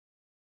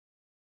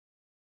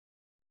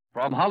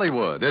From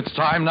Hollywood, it's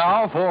time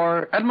now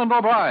for Edmund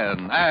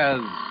O'Brien as...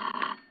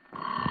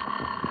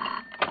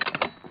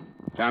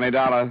 Johnny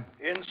Dollar.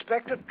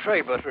 Inspector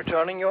Trabert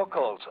returning your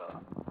call, sir.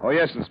 Oh,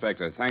 yes,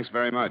 Inspector. Thanks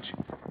very much.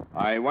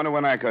 I wonder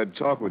when I could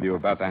talk with you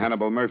about the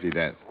Hannibal Murphy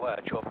death. Why,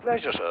 at your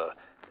pleasure, sir.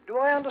 Do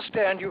I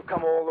understand you've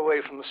come all the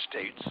way from the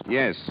States?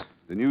 Yes.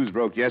 The news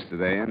broke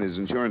yesterday, and his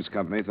insurance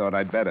company thought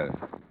I'd better.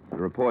 The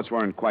reports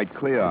weren't quite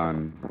clear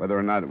on whether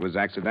or not it was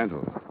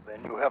accidental.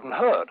 Then you haven't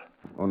heard.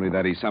 Only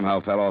that he somehow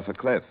fell off a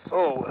cliff.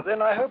 Oh,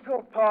 then I hope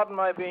you'll pardon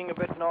my being a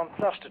bit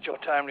nonplussed at your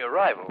timely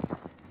arrival.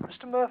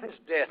 Mr. Murphy's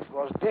death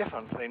was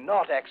definitely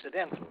not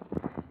accidental.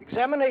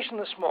 Examination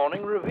this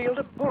morning revealed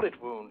a bullet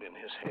wound in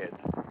his head.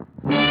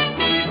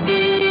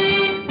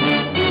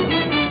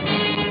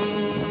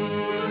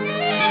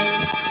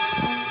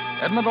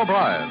 Edmund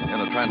O'Brien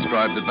in a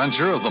transcribed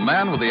adventure of the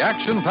man with the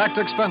action-packed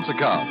expense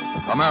account,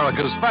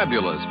 America's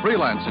fabulous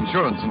freelance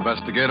insurance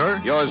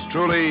investigator. Yours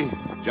truly,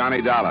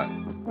 Johnny Dollar.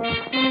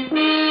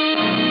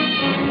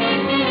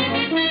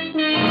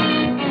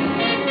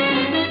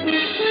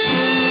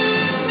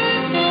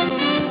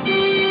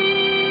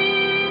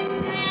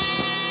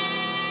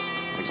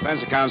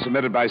 Expense account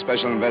submitted by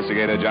Special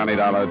Investigator Johnny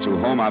Dollar to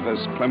Home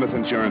Office, Plymouth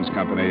Insurance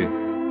Company,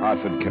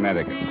 Hartford,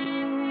 Connecticut.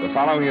 The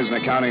following is an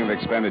accounting of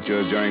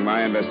expenditures during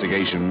my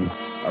investigation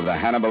of the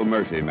Hannibal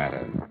Murphy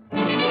matter.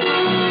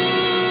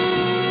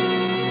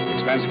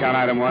 Expense account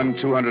item 1,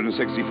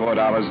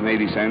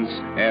 $264.80,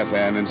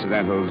 airfare and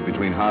incidentals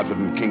between Hartford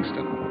and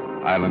Kingston,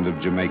 island of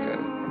Jamaica.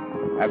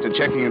 After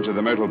checking into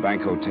the Myrtle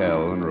Bank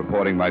Hotel and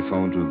reporting by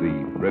phone to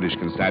the British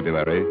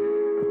Constabulary,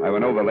 I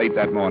went over late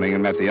that morning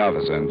and met the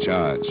officer in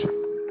charge.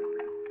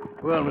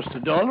 Well,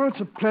 Mr. Dollar, it's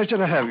a pleasure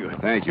to have you.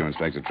 Thank you,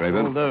 Inspector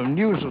Trabert. Although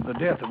news of the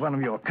death of one of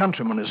your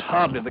countrymen is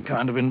hardly the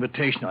kind of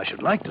invitation I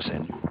should like to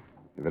send you.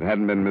 If it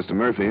hadn't been Mr.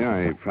 Murphy,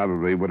 I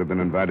probably would have been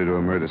invited to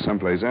a murder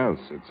someplace else.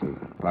 It's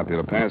a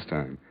popular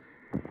pastime.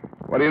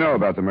 What do you know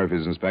about the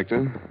Murphys,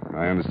 Inspector?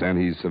 I understand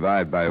he's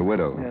survived by a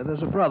widow. Yeah,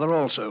 there's a brother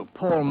also,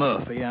 Paul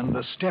Murphy, and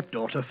a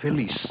stepdaughter,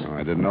 Felice. Oh,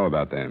 I didn't know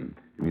about them.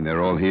 You mean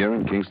they're all here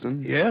in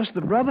Kingston? Yes,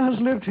 the brother has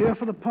lived here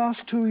for the past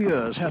 2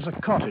 years, has a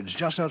cottage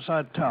just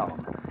outside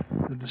town.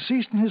 The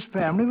deceased and his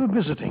family were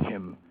visiting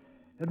him.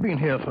 They'd been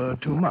here for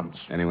 2 months.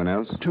 Anyone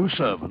else? 2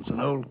 servants, an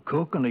old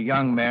cook and a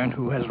young man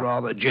who has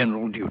rather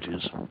general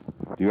duties.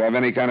 Do you have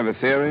any kind of a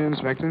theory,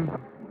 Inspector?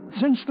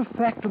 Since the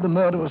fact of the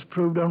murder was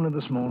proved only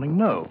this morning,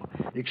 no.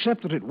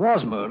 Except that it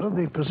was murder,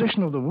 the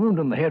position of the wound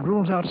on the head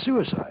rules out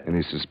suicide.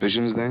 Any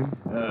suspicions, then?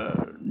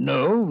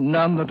 No,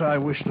 none that I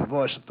wish to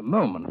voice at the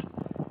moment.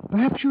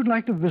 Perhaps you'd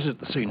like to visit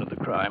the scene of the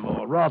crime,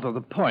 or rather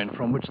the point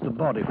from which the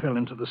body fell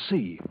into the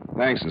sea.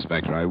 Thanks,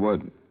 Inspector, I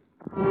would.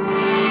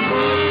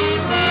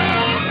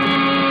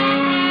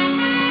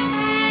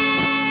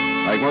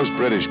 Like most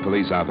British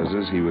police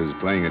officers, he was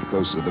playing it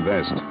close to the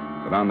vest.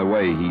 But on the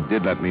way, he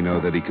did let me know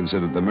that he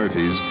considered the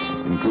Murphys,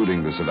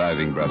 including the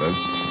surviving brother,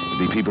 to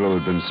be people who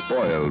had been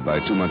spoiled by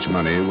too much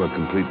money, were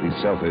completely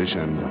selfish,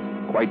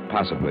 and quite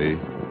possibly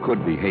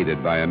could be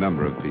hated by a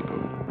number of people.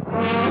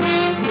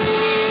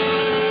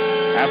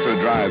 After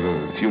a drive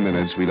of a few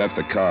minutes, we left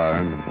the car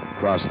and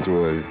crossed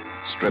through a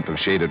strip of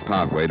shaded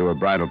parkway to a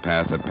bridle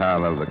path that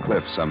paralleled the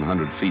cliff some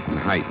 100 feet in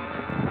height.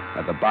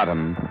 At the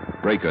bottom,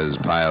 breakers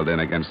piled in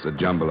against a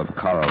jumble of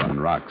coral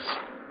and rocks.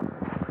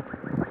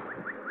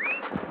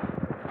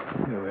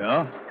 Here we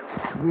are.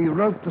 We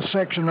wrote the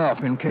section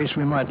off in case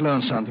we might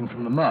learn something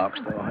from the marks,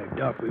 though I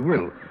doubt we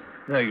will.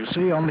 There, you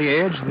see, on the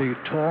edge, the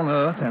torn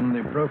earth and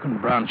the broken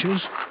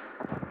branches.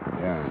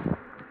 Yeah.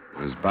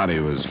 His body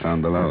was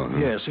found below. Huh?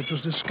 Yes, it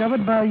was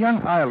discovered by a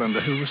young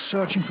islander who was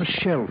searching for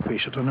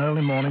shellfish at an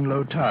early morning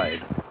low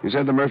tide. You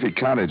said the Murphy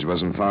cottage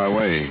wasn't far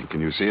away. Can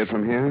you see it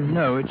from here?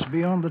 No, it's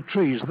beyond the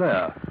trees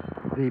there.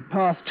 The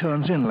path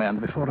turns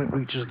inland before it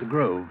reaches the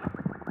grove.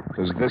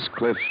 Does this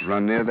cliff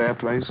run near their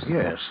place?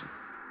 Yes.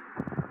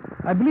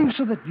 I believe,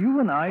 sir, that you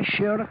and I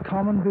share a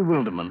common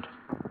bewilderment.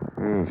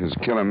 Well, if his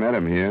killer met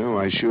him here,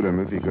 why shoot him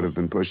if he could have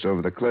been pushed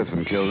over the cliff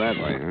and killed that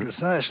way, huh?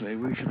 Precisely.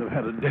 We should have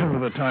had a devil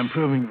of a time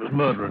proving it was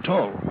murder at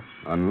all.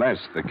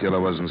 Unless the killer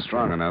wasn't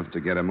strong enough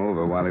to get him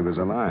over while he was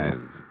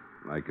alive.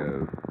 Like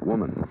a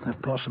woman. A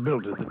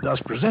possibility that does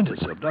present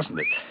itself, doesn't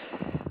it?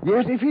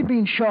 Yet, if he'd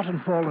been shot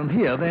and fallen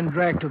here, then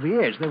dragged to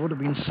the edge, there would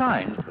have been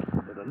signs.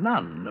 But there are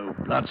none. No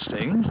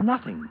bloodstains,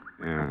 nothing.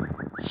 Yeah.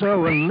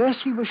 So,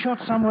 unless he was shot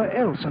somewhere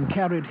else and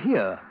carried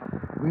here,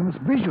 we must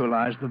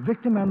visualize the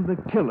victim and the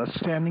killer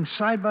standing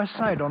side by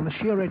side on the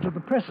sheer edge of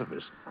the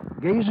precipice,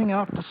 gazing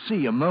out to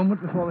sea a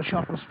moment before the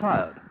shot was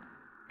fired.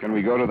 Can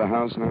we go to the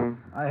house now?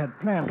 I had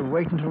planned to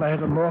wait until I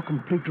had a more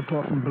complete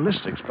report from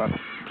ballistics, but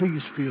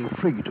please feel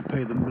free to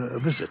pay them a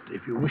visit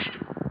if you wish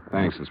to.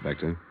 Thanks,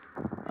 Inspector.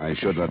 I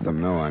should let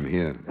them know I'm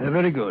here.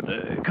 Very good.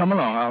 Come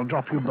along. I'll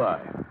drop you by.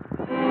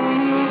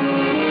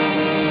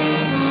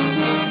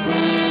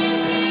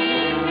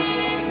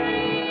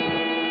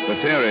 The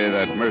theory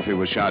that Murphy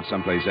was shot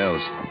someplace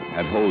else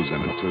had holes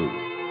in it, too.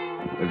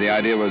 If the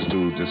idea was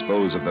to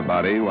dispose of the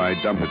body, why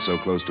dump it so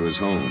close to his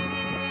home?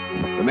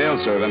 The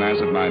mail servant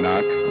answered my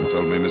knock,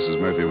 told me Mrs.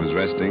 Murphy was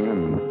resting,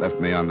 and left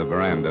me on the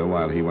veranda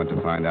while he went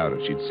to find out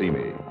if she'd see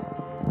me.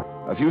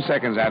 A few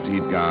seconds after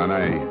he'd gone,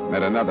 I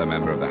met another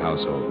member of the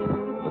household,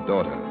 the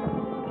daughter.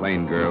 A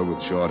plain girl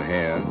with short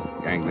hair,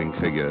 gangling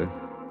figure,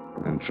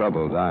 and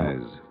troubled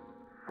eyes.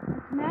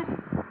 What's the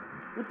matter?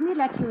 Wouldn't he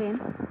let you in?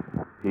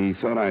 He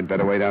thought I'd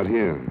better wait out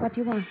here. What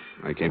do you want?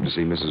 I came to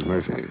see Mrs.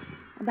 Murphy.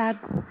 About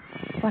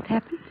what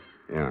happened?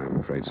 Yeah,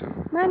 I'm afraid so.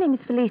 My name is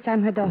Felice.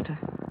 I'm her daughter.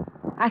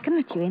 I can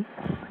let you in.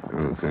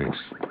 Oh, thanks.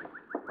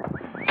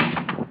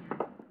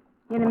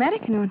 You're an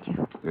American, aren't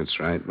you? That's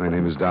right. My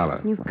name is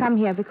Dollar. You've come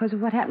here because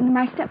of what happened to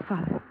my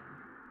stepfather.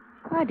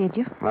 Why did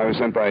you? I was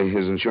sent by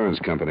his insurance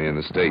company in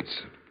the States.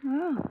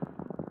 Oh,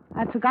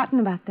 I'd forgotten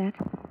about that.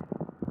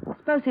 I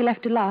suppose he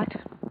left a lot.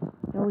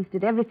 He always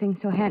did everything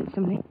so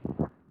handsomely.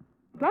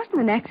 It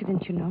wasn't an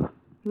accident, you know.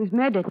 He was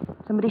murdered.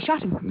 Somebody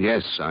shot him.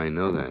 Yes, I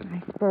know that.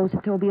 I suppose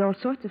that there'll be all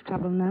sorts of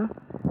trouble now.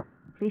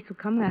 Police will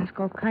come and ask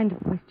all kinds of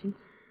questions.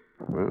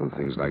 Well,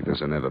 things like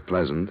this are never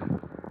pleasant.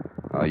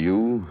 Are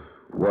you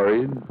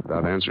worried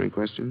about answering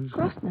questions? Of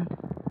course not.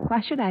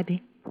 Why should I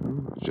be?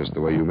 It's just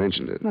the way you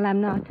mentioned it. Well, I'm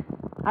not.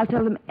 I'll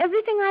tell them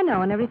everything I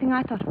know and everything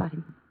I thought about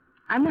him.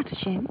 I'm not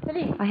ashamed.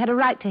 Felice. I had a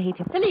right to hate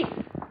him. Felice,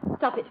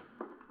 stop it.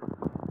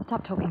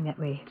 Stop talking that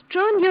way. It's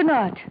true, and you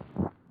know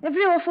it.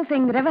 Every awful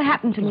thing that ever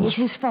happened to me is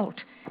his fault.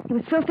 He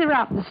was filthy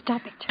rotten.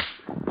 Stop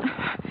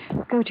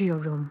it. Go to your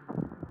room.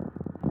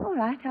 All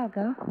right, I'll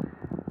go.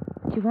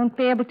 But you won't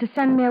be able to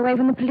send me away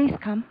when the police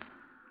come.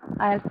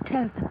 I'll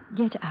tell them.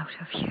 Get out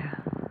of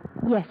here.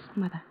 Yes,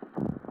 Mother.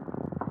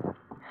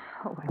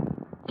 Oh, I'm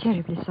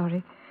terribly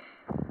sorry.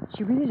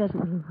 She really doesn't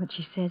mean what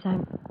she says.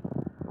 I'm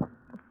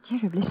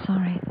terribly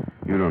sorry.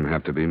 You don't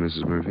have to be,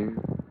 Mrs. Murphy.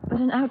 But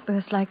an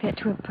outburst like that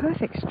to a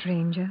perfect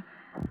stranger,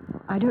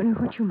 I don't know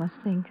what you must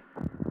think.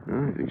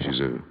 I think she's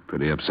a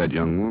pretty upset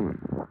young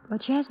woman.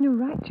 But she has no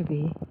right to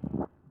be.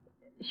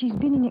 She's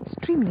been an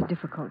extremely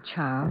difficult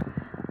child.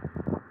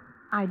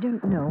 I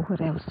don't know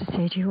what else to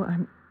say to you.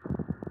 I'm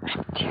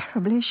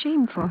terribly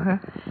ashamed for her.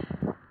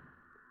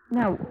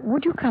 Now,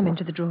 would you come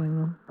into the drawing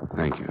room?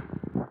 Thank you.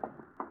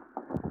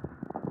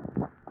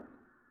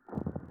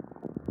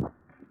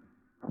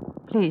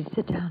 Please,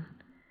 sit down.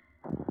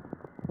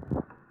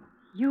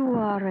 You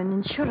are an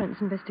insurance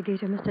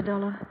investigator, Mr.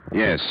 Dollar.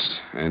 Yes,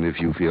 and if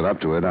you feel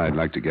up to it, I'd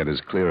like to get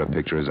as clear a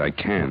picture as I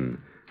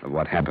can of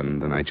what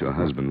happened the night your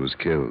husband was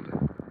killed.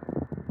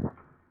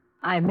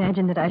 I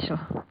imagine that I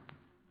shall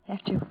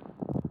have to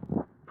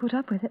put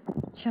up with it,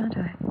 shan't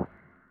I?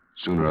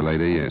 Sooner or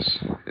later, yes.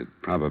 It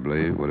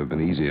probably would have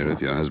been easier if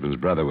your husband's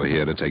brother were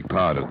here to take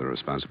part of the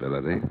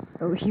responsibility.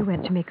 Oh, he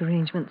went to make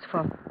arrangements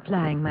for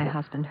flying my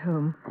husband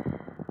home.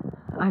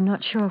 I'm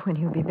not sure when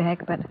he'll be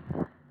back, but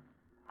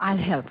I'll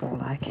help all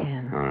I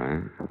can. All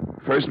right.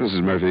 First,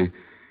 Mrs. Murphy,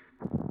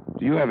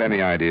 do you have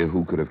any idea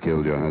who could have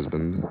killed your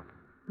husband?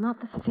 Not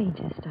the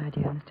faintest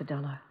idea, Mr.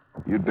 Dollar.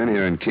 You'd been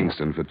here in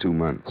Kingston for 2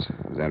 months.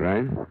 Is that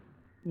right?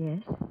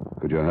 Yes?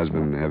 Could your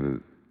husband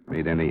have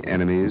made any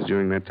enemies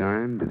during that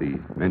time? Did he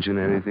mention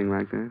anything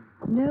like that?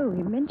 No,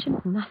 he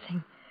mentioned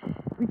nothing.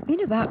 We've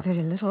been about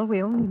very little.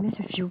 We only met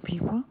a few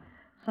people,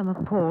 some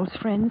of Paul's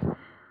friends.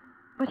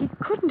 But he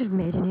couldn't have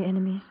made any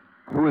enemies.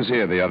 Who was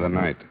here the other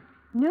night?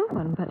 No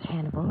one but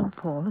Hannibal and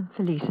Paul and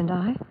Felice and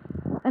I.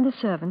 And the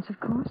servants, of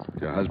course.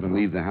 Did your husband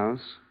leave the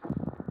house?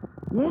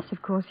 Yes,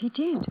 of course he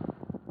did.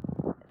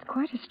 It's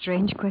quite a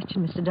strange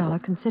question, Mr. Dollar,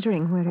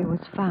 considering where he was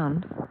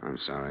found. I'm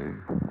sorry.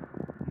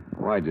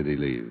 Why did he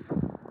leave?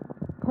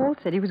 Paul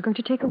said he was going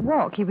to take a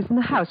walk. He was in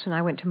the house when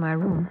I went to my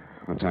room.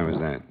 What time was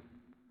that?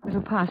 A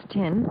little past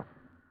 10.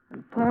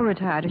 Paul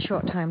retired a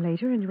short time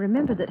later, and he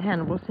remembered that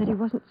Hannibal said he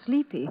wasn't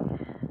sleepy.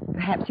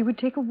 Perhaps he would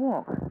take a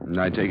walk. And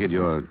I take it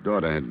your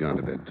daughter had gone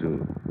to bed,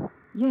 too.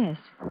 Yes.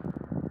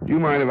 Do you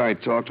mind if I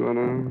talk to her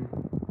now?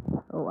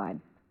 Oh, I'd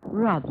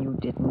rather you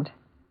didn't.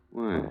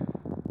 Why?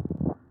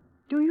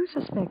 Do you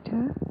suspect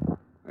her?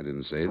 I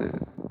didn't say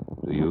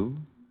that. Do you?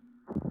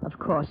 Of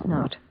course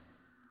not.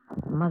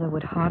 Mother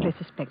would hardly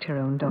suspect her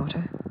own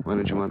daughter. Why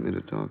don't you want me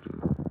to talk to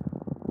her?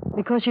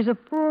 Because she's a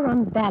poor,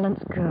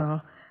 unbalanced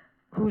girl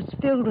who's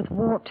filled with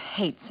warped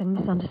hates and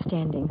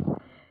misunderstandings.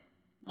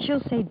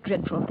 She'll say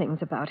dreadful things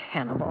about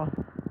Hannibal.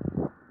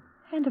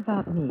 And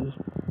about me.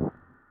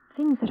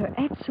 Things that are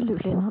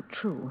absolutely not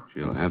true.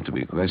 She'll have to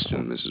be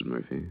questioned, Mrs.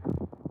 Murphy.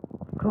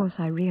 Of course,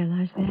 I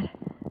realize that.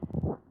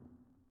 Well,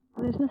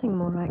 there's nothing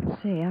more I can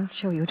say. I'll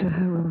show you to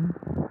her room.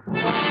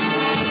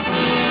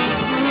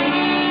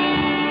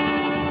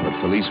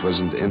 But Felice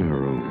wasn't in her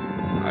room.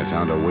 I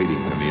found her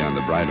waiting for me on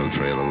the bridle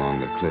trail along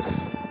the cliff.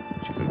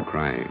 She'd been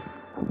crying.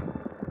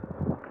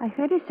 I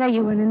heard you say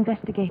you were an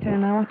investigator,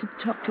 and I wanted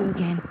to talk to you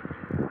again.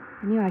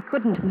 I knew I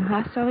couldn't in the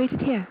house, so I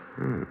waited here.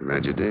 Oh,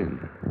 glad you did.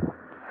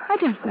 I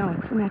don't know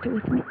what's the matter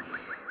with me.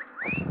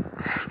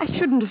 I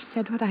shouldn't have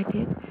said what I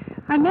did.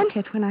 I meant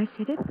it when I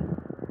said it.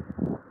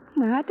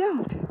 No, I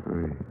don't.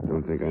 I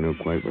don't think I know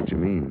quite what you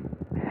mean.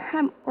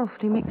 I'm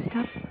awfully mixed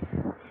up.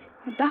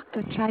 The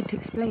doctor tried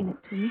to explain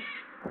it to me.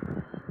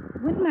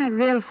 When my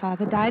real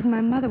father died,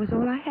 my mother was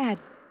all I had.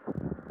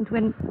 And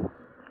when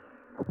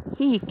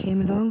he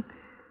came along,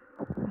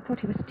 I thought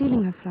he was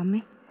stealing her from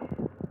me.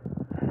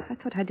 I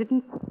thought I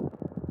didn't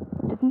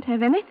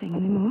have anything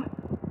anymore.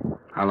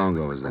 How long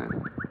ago was that?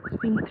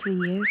 It's been 3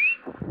 years.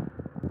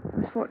 I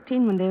was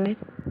 14 when they were.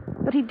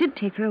 But he did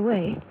take her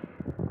away.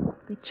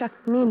 They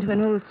chucked me into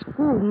an old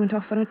school and went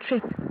off on a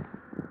trip.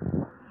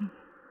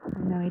 I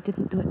know he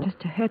didn't do it just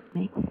to hurt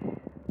me.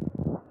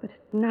 But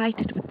at night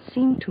it would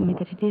seem to me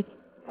that he did.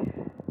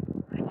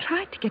 I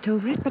tried to get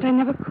over it, but I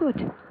never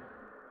could.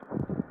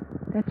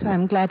 That's why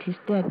I'm glad he's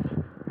dead.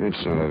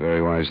 It's not a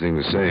very wise thing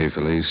to say,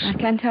 Felice. I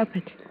can't help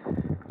it.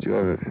 Do you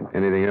have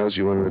anything else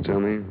you wanted to tell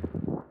me?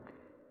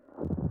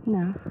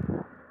 No.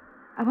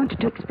 I wanted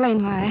to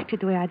explain why I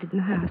acted the way I did in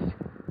the house.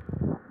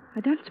 I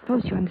don't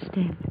suppose you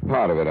understand.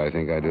 Part of it, I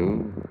think I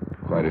do.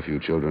 Quite a few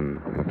children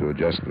have to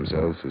adjust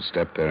themselves to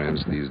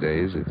step-parents these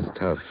days. It's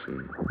tough,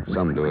 and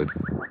some do it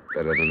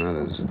better than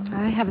others.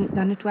 I haven't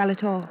done it well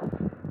at all.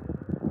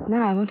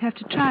 Now I won't have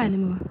to try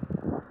anymore.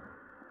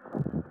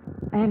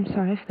 I am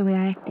sorry for the way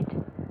I acted.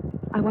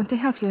 I want to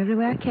help you every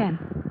way I can.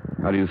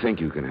 How do you think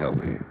you can help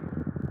me?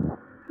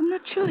 I'm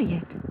not sure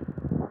yet.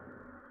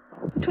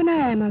 But when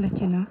I am, I'll let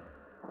you know.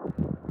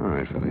 All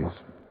right, Felice.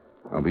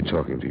 I'll be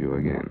talking to you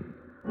again.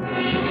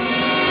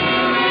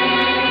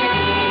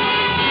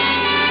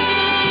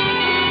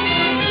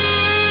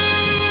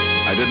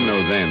 I didn't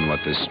know then what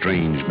this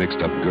strange,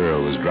 mixed-up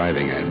girl was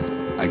driving at.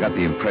 I got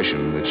the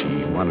impression that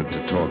she wanted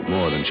to talk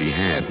more than she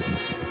had.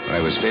 But I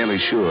was fairly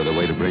sure the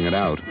way to bring it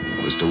out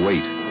was to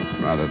wait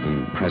rather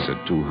than press it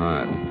too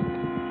hard.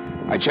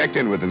 I checked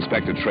in with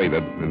Inspector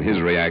Traybert, and his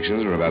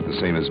reactions were about the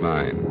same as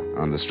mine.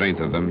 On the strength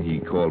of them, he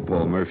called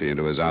Paul Murphy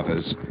into his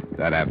office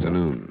that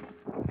afternoon.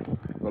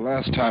 The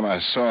last time I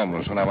saw him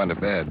was when I went to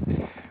bed.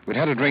 We'd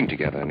had a drink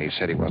together, and he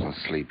said he wasn't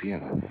sleepy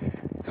and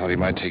thought he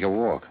might take a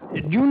walk.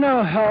 Do you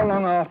know how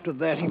long after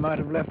that he might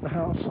have left the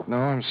house? No,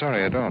 I'm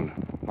sorry, I don't.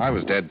 I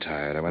was dead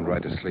tired. I went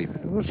right to sleep.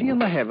 Was he in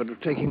the habit of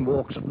taking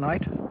walks at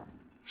night?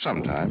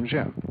 Sometimes,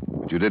 yeah.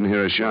 But you didn't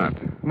hear a shot.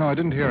 No, I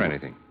didn't hear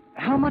anything.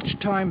 How much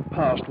time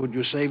passed, would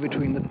you say,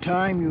 between the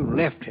time you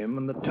left him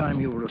and the time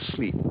you were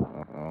asleep?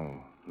 Oh,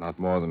 not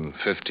more than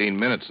 15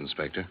 minutes,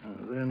 Inspector.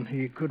 Then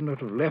he could not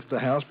have left the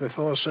house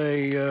before,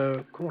 say,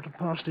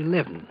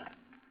 11:15.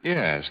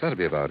 Yes, that'd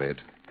be about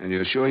it. And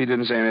you're sure he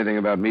didn't say anything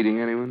about meeting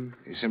anyone?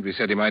 He simply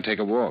said he might take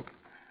a walk.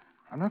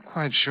 I'm not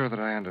quite sure that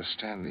I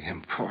understand the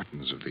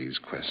importance of these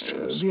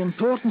questions. The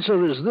importance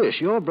of it is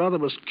this. Your brother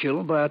was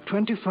killed by a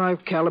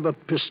 .25 caliber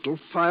pistol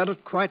fired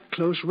at quite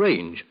close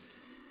range.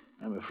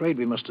 I'm afraid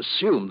we must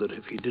assume that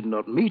if he did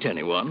not meet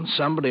anyone,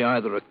 somebody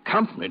either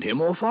accompanied him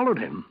or followed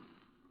him.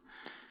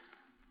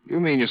 You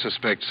mean you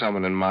suspect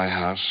someone in my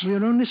house?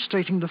 We're only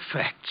stating the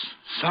facts.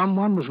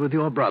 Someone was with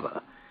your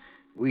brother.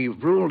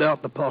 We've ruled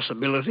out the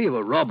possibility of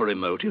a robbery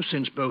motive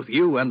since both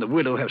you and the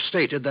widow have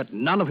stated that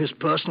none of his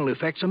personal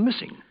effects are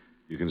missing.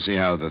 You can see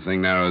how the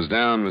thing narrows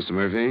down, Mr.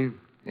 Murphy.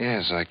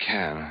 Yes, I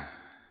can.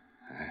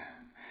 I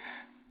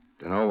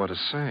don't know what to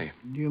say.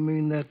 Do you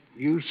mean that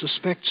you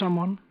suspect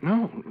someone?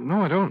 No,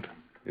 I don't.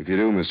 If you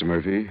do, Mr.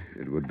 Murphy,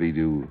 it would be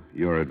to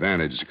your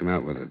advantage to come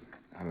out with it.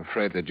 I'm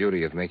afraid the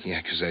duty of making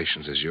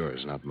accusations is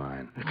yours, not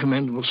mine. A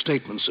commendable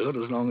statement, sir,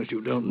 as long as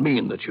you don't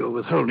mean that you're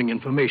withholding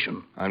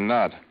information. I'm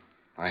not.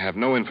 I have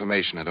no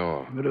information at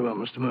all. Very well,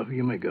 Mr. Murphy,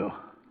 you may go.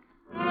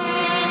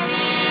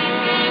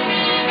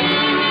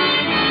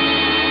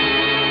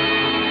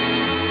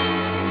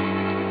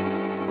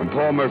 When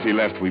Paul Murphy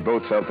left, we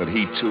both felt that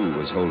he, too,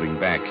 was holding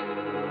back,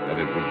 that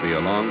it would be a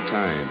long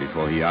time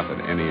before he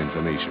offered any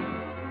information.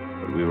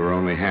 But we were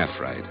only half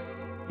right.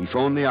 He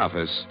phoned the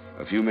office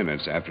a few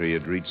minutes after he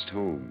had reached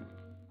home.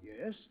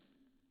 Yes?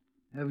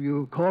 Have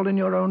you called in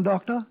your own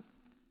doctor?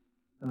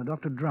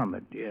 Dr.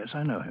 Drummond. Yes,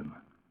 I know him.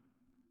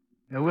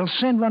 We'll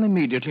send one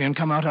immediately and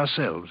come out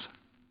ourselves.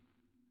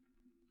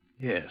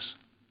 Yes,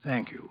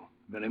 thank you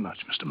very much,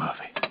 Mr.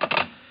 Murphy.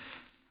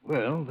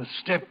 Well, the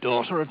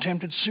stepdaughter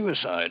attempted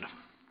suicide.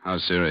 How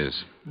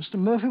serious? Mr.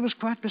 Murphy was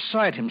quite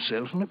beside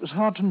himself, and it was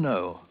hard to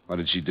know. What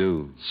did she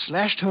do?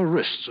 Slashed her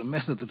wrists, a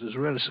method that is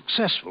really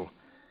successful.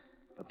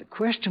 But the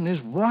question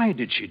is, why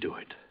did she do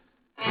it?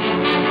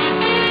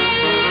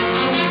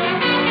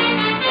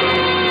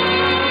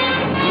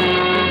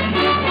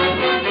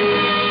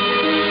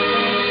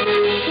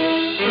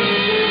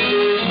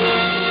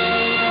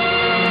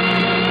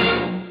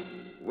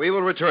 We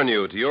will return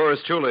you to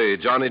yours truly,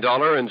 Johnny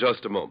Dollar, in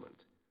just a moment.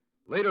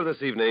 Later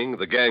this evening,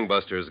 the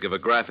gangbusters give a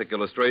graphic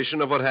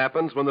illustration of what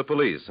happens when the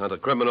police hunt a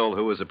criminal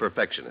who is a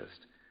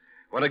perfectionist.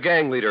 When a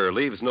gang leader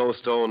leaves no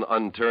stone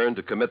unturned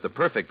to commit the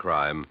perfect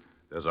crime,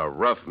 there's a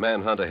rough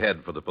manhunt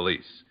ahead for the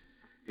police.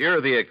 Here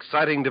are the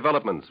exciting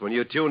developments when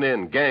you tune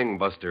in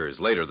Gangbusters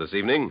later this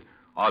evening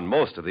on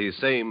most of these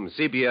same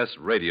CBS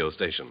radio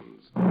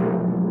stations.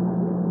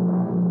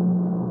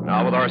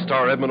 Now, with our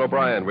star Edmund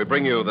O'Brien, we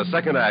bring you the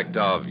second act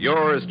of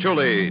Yours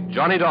Truly,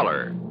 Johnny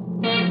Dollar.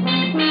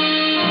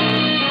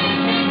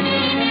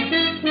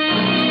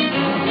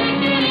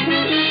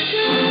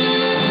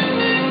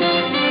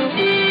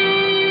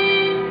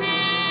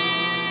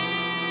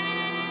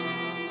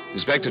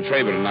 Inspector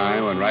Traybert and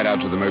I went right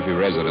out to the Murphy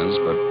residence,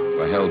 but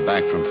were held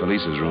back from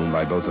Felice's room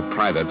by both a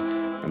private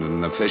and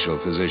an official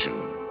physician.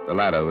 The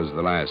latter was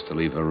the last to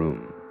leave her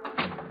room.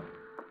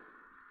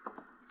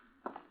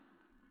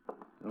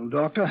 Well,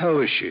 Doctor, how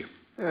is she?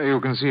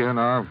 You can see her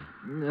now.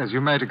 As you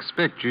might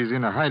expect, she's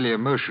in a highly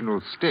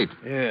emotional state.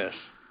 Yes.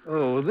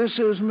 Oh, this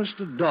is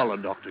Mr. Dollar,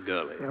 Dr.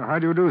 Gurley. How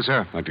do you do,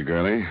 sir? Dr.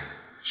 Gurley, is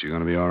she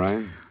going to be all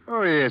right?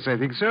 Oh, yes, I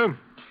think so.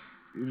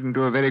 You didn't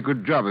do a very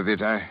good job of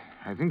it. I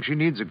think she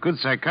needs a good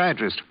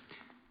psychiatrist.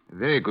 A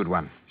very good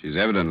one. She's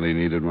evidently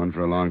needed one for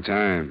a long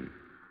time.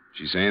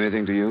 She say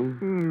anything to you?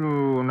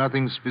 No,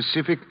 nothing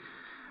specific.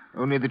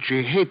 Only that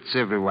she hates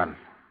everyone.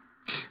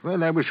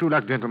 Well, I wish you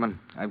luck, gentlemen.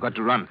 I've got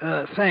to run.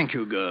 Thank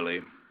you,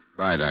 Gurley.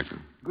 Bye, Doctor.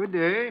 Good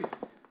day.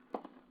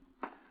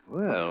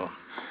 Well,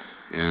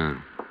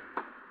 Yeah.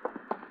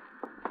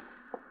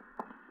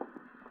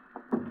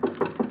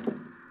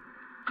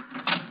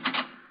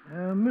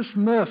 Miss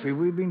Murphy,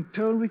 we've been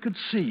told we could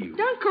see you.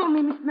 Don't call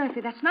me Miss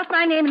Murphy. That's not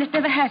my name, and it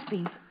never has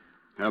been.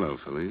 Hello,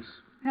 Felice.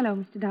 Hello,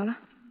 Mr. Dollar.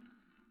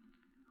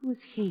 Who's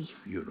he?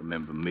 You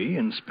remember me,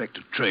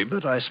 Inspector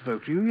Trabert. I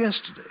spoke to you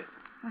yesterday.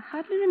 I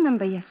hardly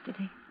remember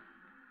yesterday.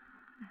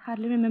 I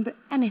hardly remember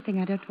anything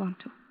I don't want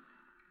to.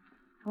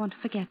 I want to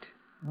forget.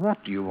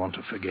 What do you want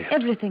to forget?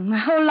 Everything. My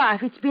whole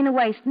life. It's been a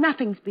waste.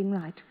 Nothing's been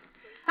right.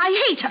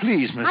 I hate her.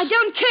 Please, Miss... I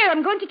don't care.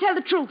 I'm going to tell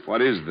the truth.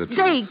 What is the truth?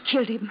 They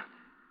killed him.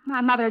 My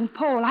mother and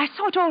Paul. I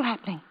saw it all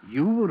happening.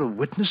 You were a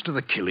witness to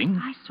the killing?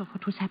 I saw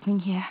what was happening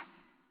here.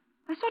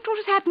 I saw what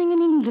was happening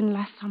in England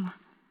last summer.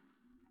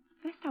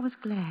 First, I was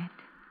glad.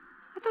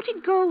 I thought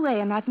he'd go away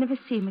and I'd never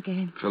see him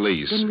again.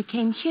 Felice. Then we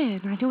came here,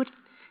 and I knew it.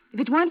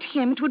 If it weren't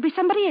him, it would be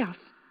somebody else.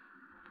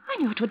 I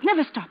knew it would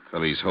never stop.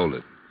 Felice, hold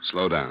it.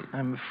 Slow down.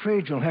 I'm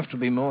afraid you'll have to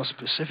be more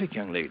specific,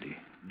 young lady.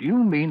 Do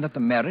you mean that the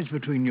marriage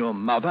between your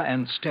mother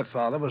and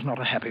stepfather was not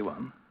a happy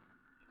one?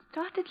 It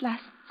started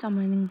last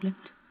summer in England.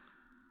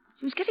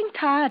 She was getting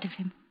tired of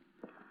him.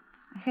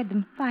 I heard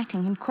them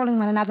fighting and calling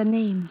one another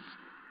names.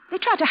 They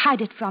tried to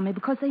hide it from me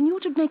because they knew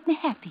it would make me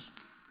happy.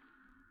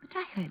 But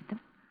I heard them.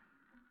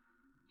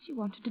 She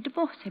wanted to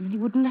divorce him, and he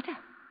wouldn't let her.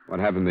 What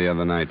happened the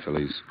other night,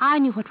 Felice? I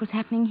knew what was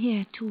happening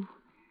here, too.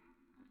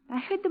 I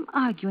heard them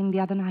arguing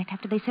the other night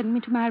after they sent me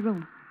to my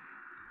room.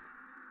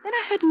 Then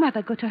I heard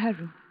Mother go to her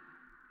room.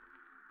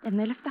 Then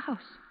they left the house.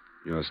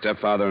 Your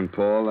stepfather and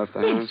Paul left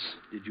the house?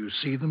 Did you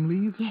see them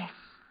leave? Yes.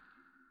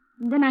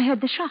 And then I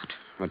heard the shot.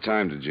 What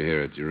time did you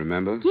hear it? Do you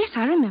remember? Yes,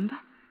 I remember.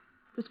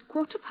 It was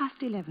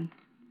 11:15.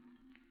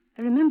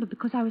 I remember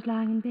because I was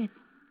lying in bed,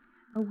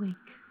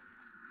 awake.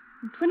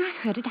 And when I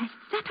heard it, I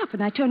sat up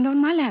and I turned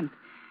on my lamp.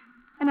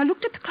 And I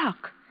looked at the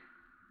clock.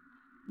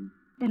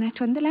 Then I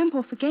turned the lamp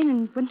off again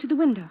and went to the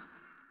window.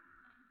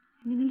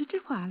 And in a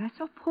little while, I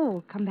saw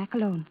Paul come back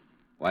alone.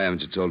 Why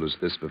haven't you told us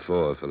this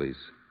before,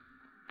 Felice?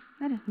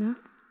 I don't know.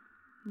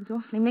 It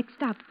was awfully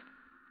mixed up.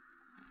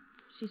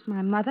 She's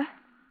my mother.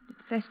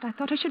 At first, I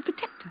thought I should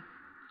protect her.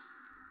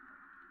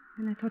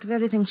 And I thought of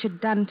everything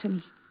she'd done to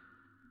me.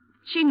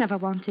 She never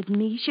wanted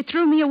me. She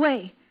threw me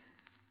away.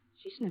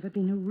 She's never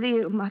been a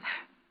real mother.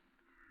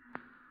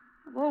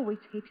 I've always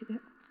hated her.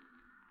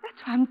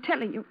 That's why I'm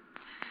telling you.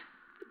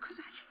 Because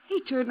I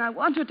hate her and I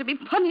want her to be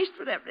punished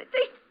for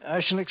everything.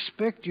 I shall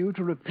expect you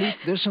to repeat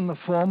this in the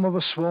form of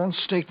a sworn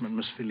statement,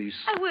 Miss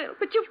Felice. I will,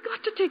 but you've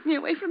got to take me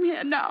away from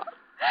here now.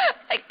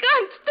 I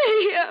can't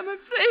stay here, I'm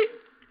afraid.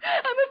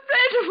 I'm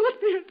afraid of what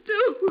they'll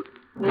do.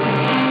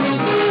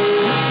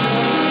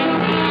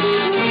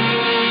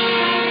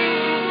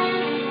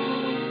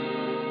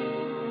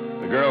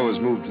 The girl was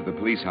moved to the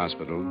police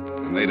hospital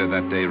and later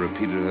that day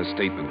repeated her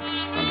statement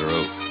under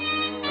oath.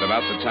 At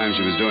about the time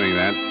she was doing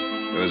that,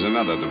 there was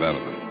another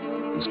development.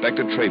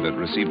 Inspector Trabert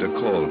received a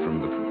call from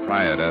the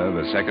proprietor of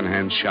a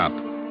second-hand shop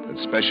that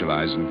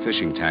specialized in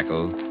fishing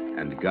tackle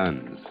and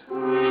guns.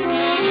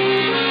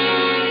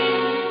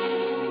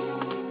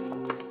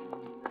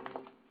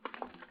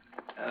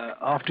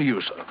 After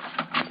you, sir.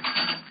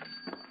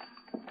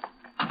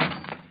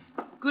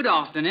 Good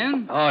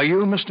afternoon. Are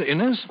you Mr.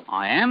 Innes?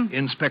 I am.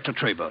 Inspector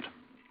Trabert.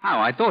 Oh,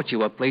 I thought you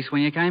were police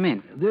when you came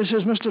in. This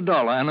is Mr.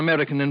 Dollar, an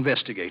American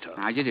investigator.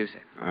 How'd you do, sir?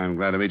 I'm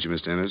glad to meet you,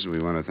 Mr. Ennis. We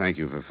want to thank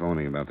you for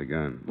phoning about the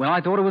gun. Well, I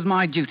thought it was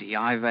my duty.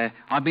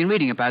 I've been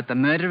reading about the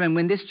murder, and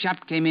when this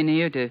chap came in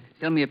here to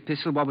sell me a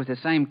pistol what was the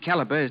same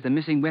caliber as the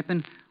missing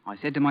weapon, I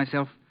said to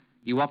myself,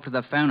 you up to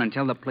the phone and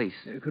tell the police.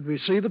 Could we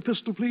see the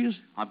pistol, please?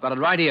 I've got it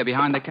right here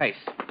behind the case.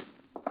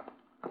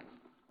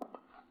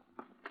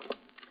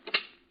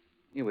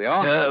 Here we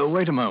are.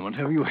 Wait a moment.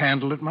 Have you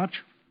handled it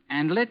much?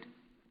 Handle it?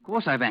 Of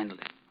course I've handled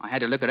it. I had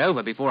to look it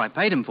over before I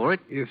paid him for it.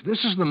 If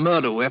this is the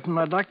murder weapon,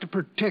 I'd like to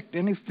protect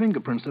any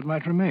fingerprints that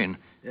might remain.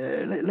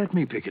 Let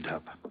me pick it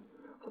up.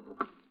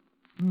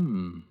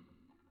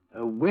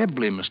 A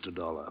Webley, Mr.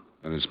 Dollar.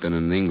 And it's been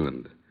in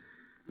England.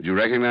 Would you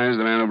recognize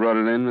the man who brought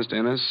it in, Mr.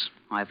 Ennis?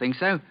 I think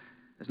so.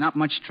 There's not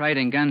much trade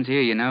in guns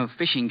here, you know.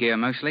 Fishing gear,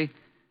 mostly.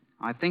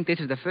 I think this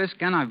is the first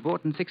gun I've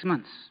bought in 6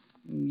 months.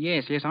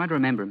 Yes, I'd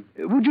remember him.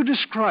 Would you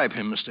describe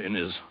him, Mr.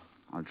 Innes?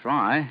 I'll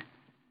try.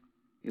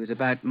 He was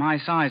about my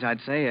size, I'd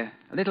say. A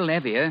little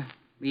heavier.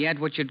 He had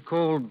what you'd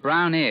call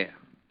brown hair.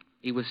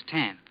 He was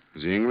tan.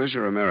 Is he English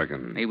or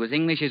American? He was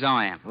English as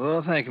I am.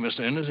 Oh, thank you,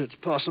 Mr. Innes. It's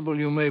possible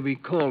you may be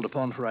called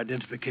upon for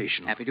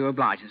identification. Happy to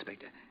oblige,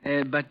 Inspector.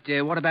 But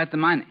what about the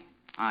money?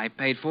 I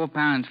paid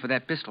 £4 for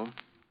that pistol.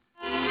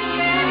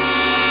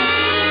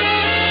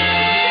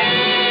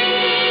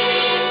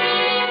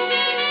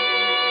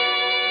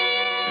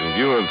 In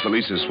view of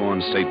Felice's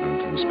sworn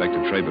statement, Inspector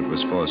Trabert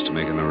was forced to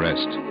make an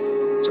arrest.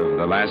 So for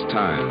the last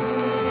time,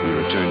 we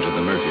returned to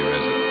the Murphy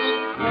residence.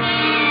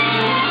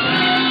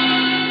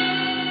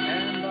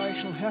 And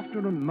I shall have to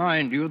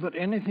remind you that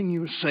anything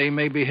you say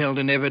may be held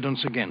in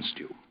evidence against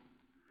you.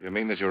 You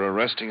mean that you're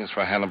arresting us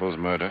for Hannibal's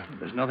murder?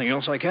 There's nothing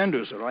else I can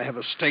do, sir. I have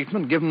a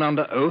statement given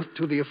under oath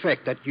to the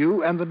effect that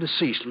you and the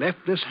deceased left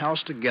this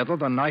house together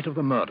the night of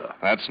the murder.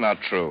 That's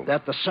not true.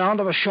 That the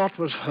sound of a shot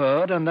was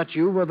heard and that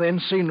you were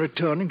then seen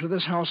returning to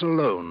this house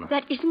alone.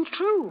 That isn't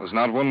true. There's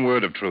not one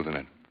word of truth in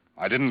it.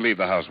 I didn't leave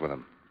the house with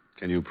him.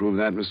 Can you prove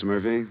that, Mr.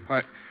 Murphy?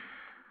 Why,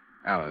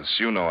 Alice,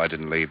 you know I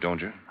didn't leave,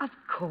 don't you? Of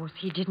course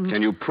he didn't.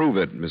 Can you prove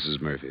it,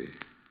 Mrs. Murphy?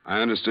 I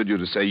understood you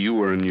to say you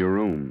were in your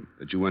room,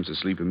 that you went to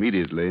sleep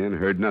immediately and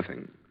heard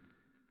nothing.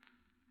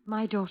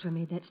 My daughter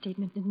made that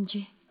statement, didn't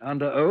she?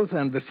 Under oath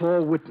and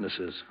before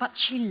witnesses. But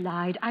she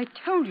lied. I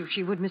told you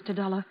she would, Mr.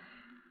 Dollar.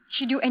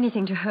 She'd do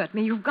anything to hurt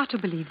me. You've got to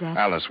believe that.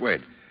 Alice,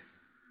 wait.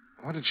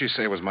 What did she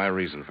say was my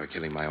reason for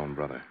killing my own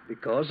brother?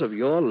 Because of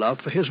your love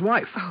for his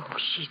wife. Oh,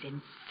 she's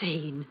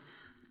insane.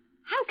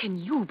 How can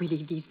you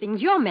believe these things?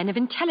 You're men of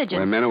intelligence.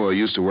 We're men who are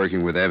used to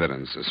working with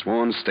evidence. A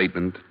sworn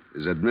statement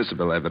is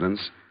admissible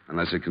evidence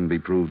unless it can be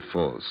proved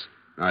false.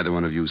 Neither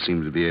one of you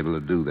seem to be able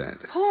to do that.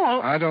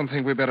 Paul! I don't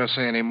think we better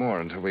say any more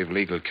until we've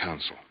legal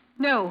counsel.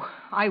 No,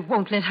 I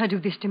won't let her do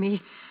this to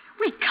me.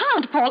 We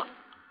can't, Paul.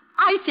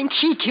 I think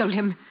she killed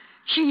him.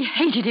 She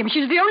hated him.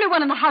 She's the only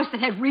one in the house that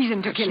had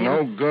reason to kill him.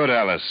 No good,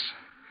 Alice.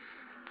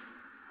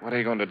 What are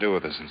you going to do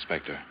with this,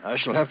 Inspector? I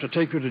shall have to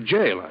take you to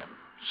jail. I'm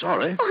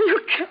sorry. Oh, you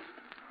can't.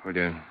 Will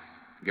you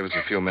give us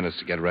a few minutes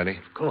to get ready?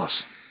 Of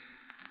course.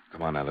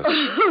 Come on, Alice.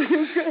 Oh,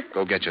 you can't.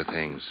 Go get your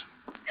things.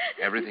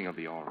 Everything will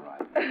be all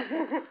right.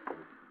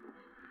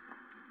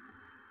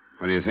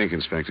 What do you think,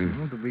 Inspector?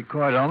 Well, to be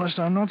quite honest,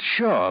 I'm not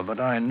sure, but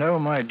I know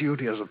my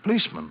duty as a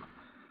policeman.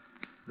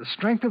 The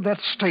strength of that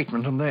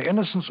statement and their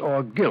innocence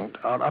or guilt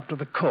are up to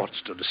the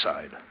courts to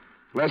decide.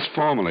 Less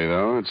formally,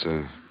 though, it's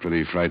a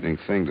pretty frightening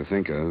thing to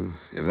think of.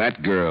 If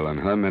that girl, in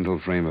her mental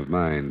frame of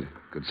mind,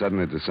 could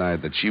suddenly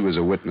decide that she was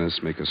a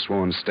witness, make a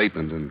sworn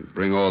statement, and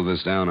bring all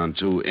this down on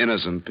two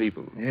innocent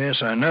people.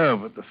 Yes, I know,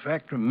 but the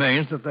fact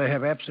remains that they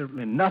have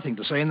absolutely nothing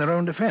to say in their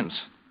own defense.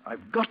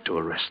 I've got to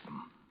arrest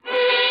them.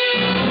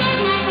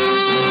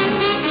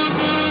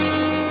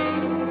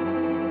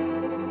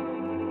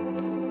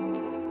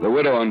 The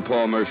widow and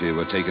Paul Murphy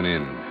were taken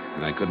in,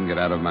 and I couldn't get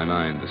out of my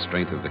mind the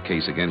strength of the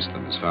case against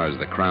them as far as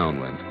the Crown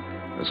went.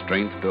 A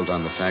strength built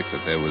on the fact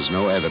that there was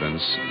no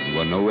evidence and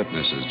were no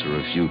witnesses to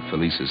refute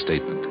Felice's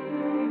statement.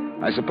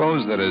 I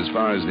suppose that as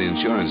far as the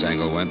insurance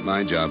angle went,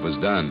 my job was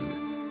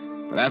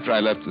done. But after I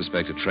left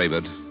Inspector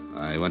Trabert,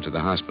 I went to the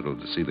hospital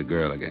to see the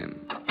girl again.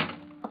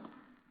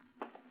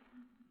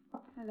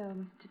 Hello,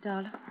 Mr.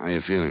 Dollar. How are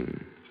you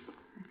feeling?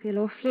 I feel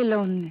awfully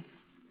lonely.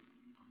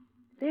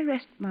 They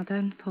rest Mother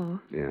and Paul.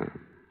 Yeah.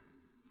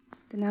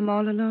 Then I'm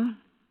all alone.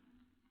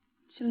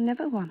 She'll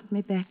never want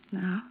me back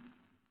now,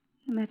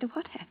 no matter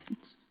what happens.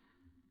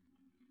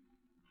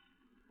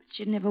 But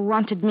she never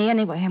wanted me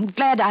anyway. I'm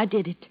glad I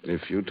did it.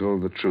 If you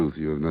told the truth,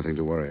 you have nothing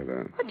to worry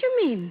about. What do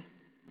you mean?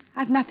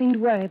 I've nothing to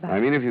worry about. I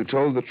mean, if you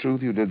told the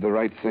truth, you did the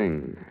right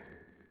thing.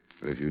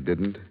 But if you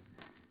didn't,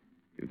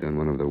 you've done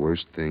one of the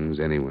worst things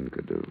anyone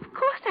could do. Of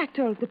course I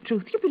told the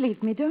truth. You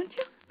believe me, don't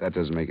you? That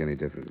doesn't make any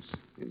difference.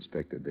 The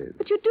inspector did.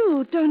 But you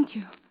do, don't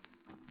you?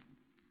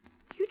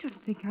 You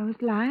don't think I was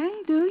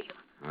lying, do you?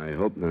 I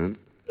hope not.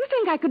 You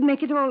think I could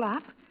make it all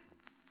up?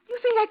 You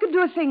think I could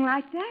do a thing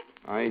like that?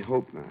 I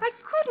hope not. I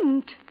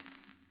couldn't.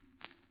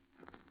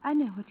 I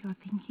know what you're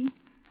thinking.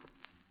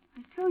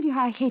 I told you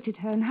how I hated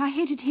her and how I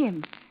hated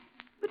him.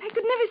 But I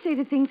could never say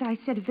the things I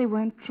said if they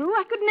weren't true.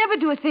 I could never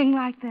do a thing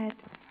like that.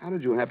 How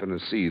did you happen to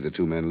see the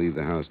two men leave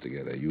the house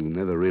together? You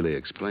never really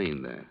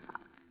explained that.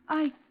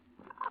 I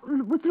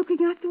was looking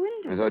out the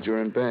window. I thought you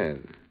were in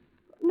bed.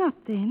 Not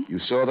then. You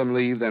saw them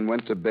leave, then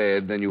went to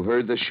bed, then you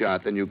heard the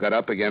shot, then you got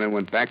up again and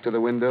went back to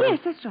the window? Yes,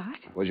 that's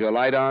right. Was your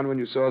light on when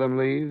you saw them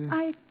leave?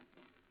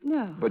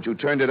 No. But you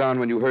turned it on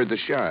when you heard the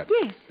shot?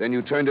 Yes. Then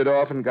you turned it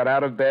off and got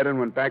out of bed and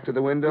went back to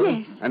the window?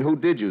 Yes. And who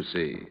did you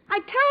see? I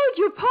told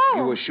you, Paul.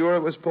 You were sure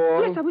it was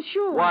Paul? Yes, I was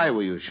sure. Why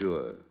were you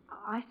sure?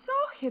 I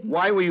saw him.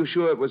 Why were you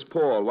sure it was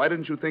Paul? Why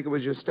didn't you think it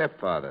was your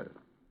stepfather?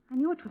 I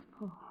knew it was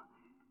Paul.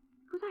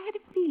 Because I had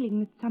a feeling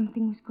that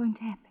something was going to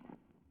happen.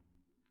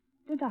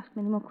 Don't ask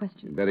me any more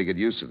questions. You better get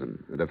used to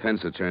them. The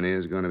defense attorney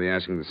is going to be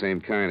asking the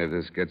same kind if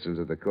this gets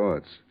into the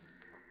courts.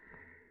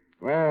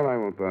 Well, I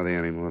won't bother you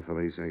anymore,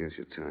 Felice. I guess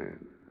you're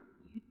tired.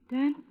 You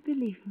don't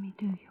believe me,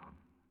 do you?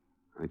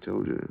 I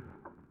told you.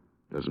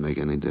 Doesn't make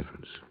any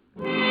difference.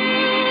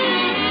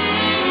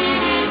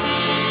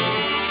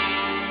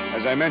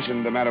 As I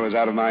mentioned, the matter was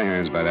out of my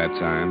hands by that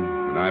time,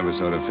 and I was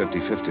sort of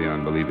 50-50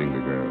 on believing the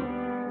girl.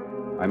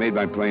 I made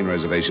my plane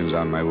reservations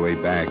on my way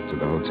back to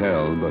the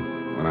hotel, but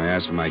when I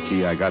asked for my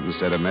key, I got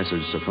instead a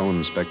message to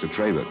phone Inspector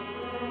Traybert.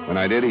 When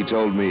I did, he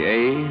told me,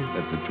 A,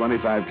 that the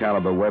 .25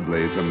 caliber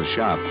Webley from the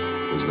shop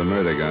was the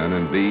murder gun,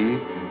 and B,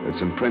 that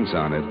some prints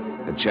on it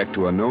had checked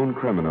to a known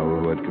criminal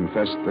who had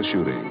confessed the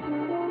shooting.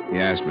 He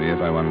asked me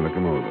if I wanted to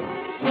come over.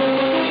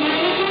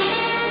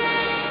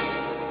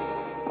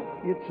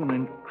 It's an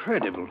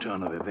incredible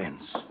turn of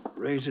events.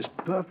 Raises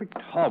perfect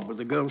hob with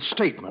the girl's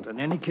statement in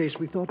any case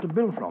we thought to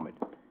build from it.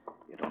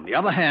 Yet on the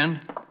other hand...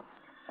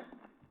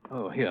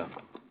 Oh, here.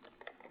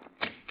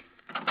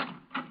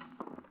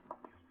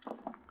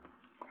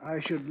 I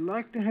should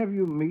like to have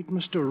you meet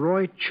Mr.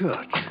 Roy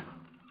Church.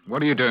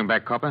 What are you doing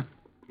back, Copper?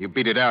 You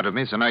beat it out of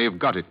me, so now you've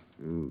got it.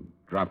 You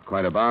dropped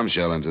quite a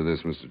bombshell into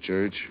this, Mr.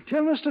 Church.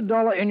 Tell Mr.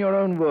 Dollar in your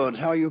own words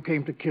how you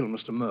came to kill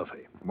Mr.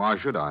 Murphy. Why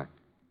should I?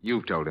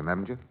 You've told him,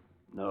 haven't you?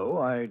 No,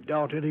 I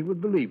doubted he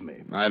would believe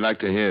me. I'd like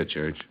to hear,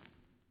 Church.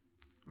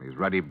 His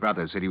ruddy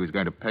brother said he was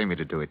going to pay me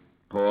to do it.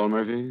 Paul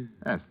Murphy?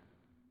 Yes.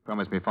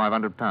 Promised me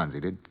 £500, he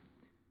did.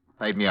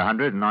 Paid me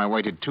 100, and I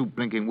waited 2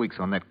 blinking weeks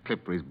on that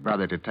clip for his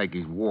brother to take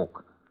his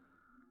walk.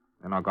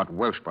 Then I got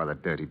welshed by the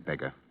dirty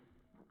beggar.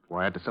 So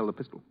I had to sell the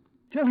pistol.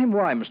 Tell him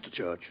why, Mr.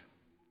 Church.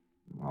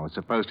 I was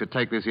supposed to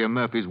take this here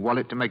Murphy's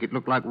wallet to make it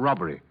look like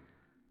robbery.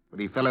 But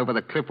he fell over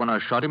the cliff when I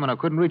shot him, and I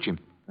couldn't reach him.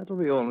 That'll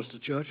be all, Mr.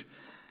 Church.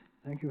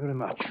 Thank you very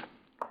much.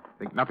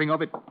 Think nothing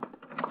of it.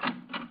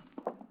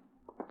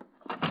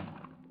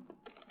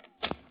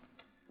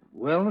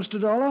 Well, Mr.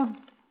 Dollar?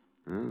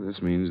 Well,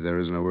 this means there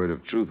isn't a word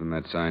of truth in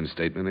that signed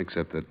statement,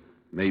 except that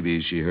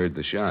maybe she heard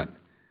the shot.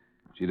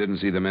 She didn't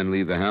see the men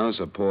leave the house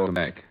or Paul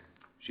back.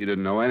 She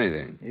didn't know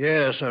anything.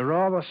 Yes, a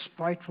rather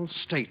spiteful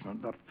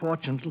statement, but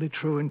fortunately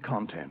true in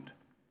content.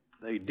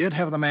 They did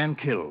have the man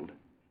killed.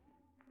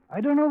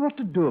 I don't know what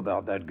to do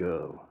about that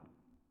girl.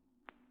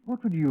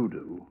 What would you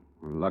do?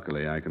 Well,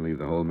 luckily, I can leave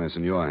the whole mess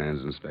in your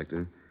hands,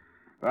 Inspector.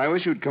 But I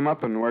wish you'd come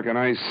up and work a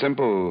nice,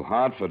 simple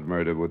Hartford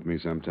murder with me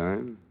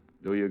sometime.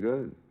 Do you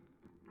good.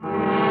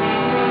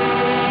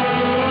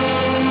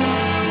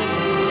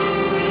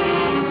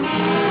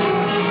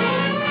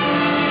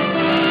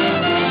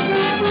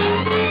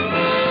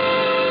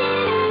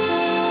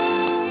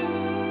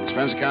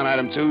 Expense account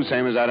item 2,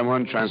 same as item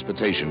 1,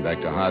 transportation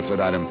back to Hartford.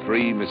 Item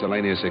 3,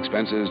 miscellaneous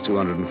expenses,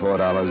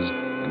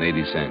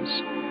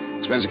 $204.80.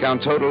 Expense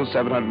account total,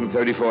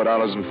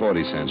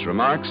 $734.40.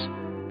 Remarks?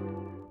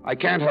 I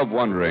can't help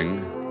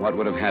wondering what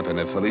would have happened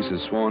if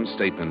Felice's sworn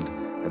statement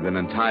had been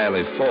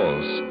entirely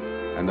false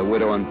and the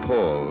widow and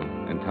Paul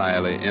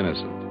entirely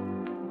innocent.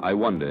 I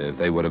wonder if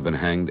they would have been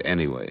hanged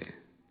anyway.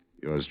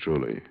 Yours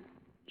truly,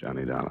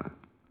 Johnny Dollar.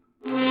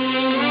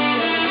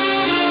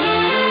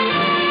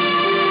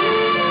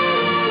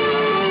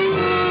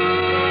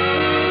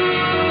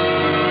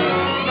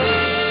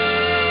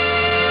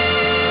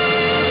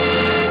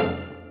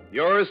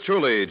 Yours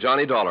truly,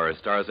 Johnny Dollar,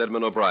 stars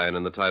Edmund O'Brien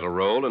in the title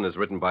role and is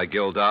written by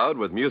Gil Dowd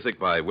with music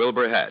by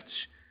Wilbur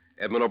Hatch.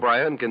 Edmund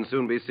O'Brien can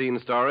soon be seen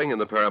starring in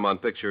the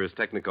Paramount Pictures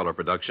Technicolor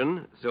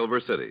production, Silver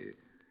City.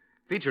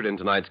 Featured in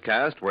tonight's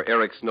cast were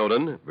Eric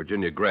Snowden,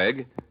 Virginia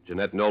Gregg,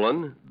 Jeanette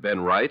Nolan,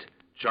 Ben Wright,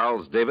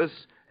 Charles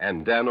Davis,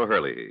 and Dan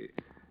O'Hurley.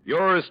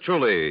 Yours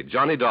truly,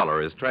 Johnny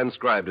Dollar, is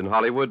transcribed in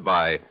Hollywood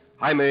by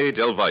Jaime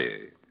Del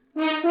Valle.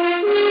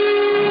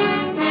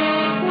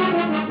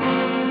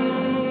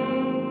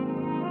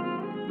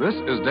 This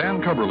is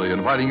Dan Cubberly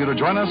inviting you to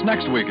join us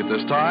next week at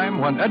this time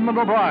when Edmund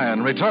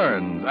O'Brien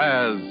returns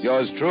as...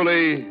 Yours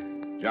truly,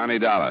 Johnny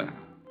Dollar.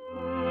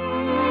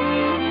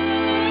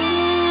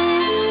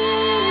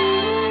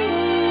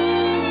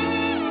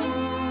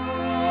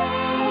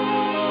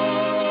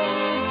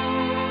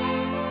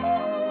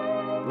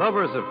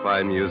 Lovers of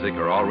fine music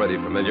are already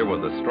familiar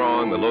with the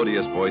strong,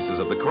 melodious voices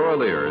of the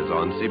Choraleers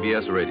on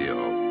CBS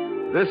Radio.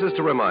 This is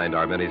to remind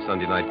our many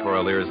Sunday night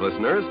Choraleers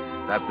listeners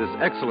that this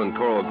excellent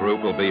choral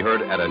group will be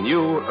heard at a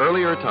new,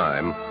 earlier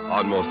time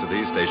on most of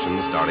these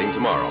stations starting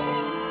tomorrow.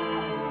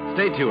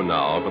 Stay tuned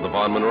now for the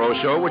Vaughn Monroe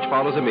Show, which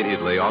follows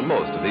immediately on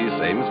most of these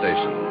same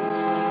stations.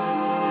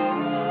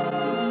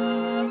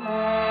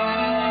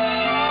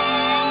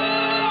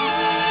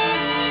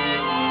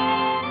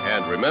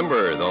 And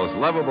remember, those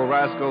lovable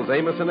rascals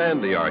Amos and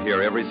Andy are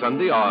here every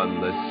Sunday on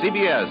the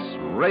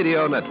CBS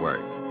Radio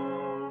Network.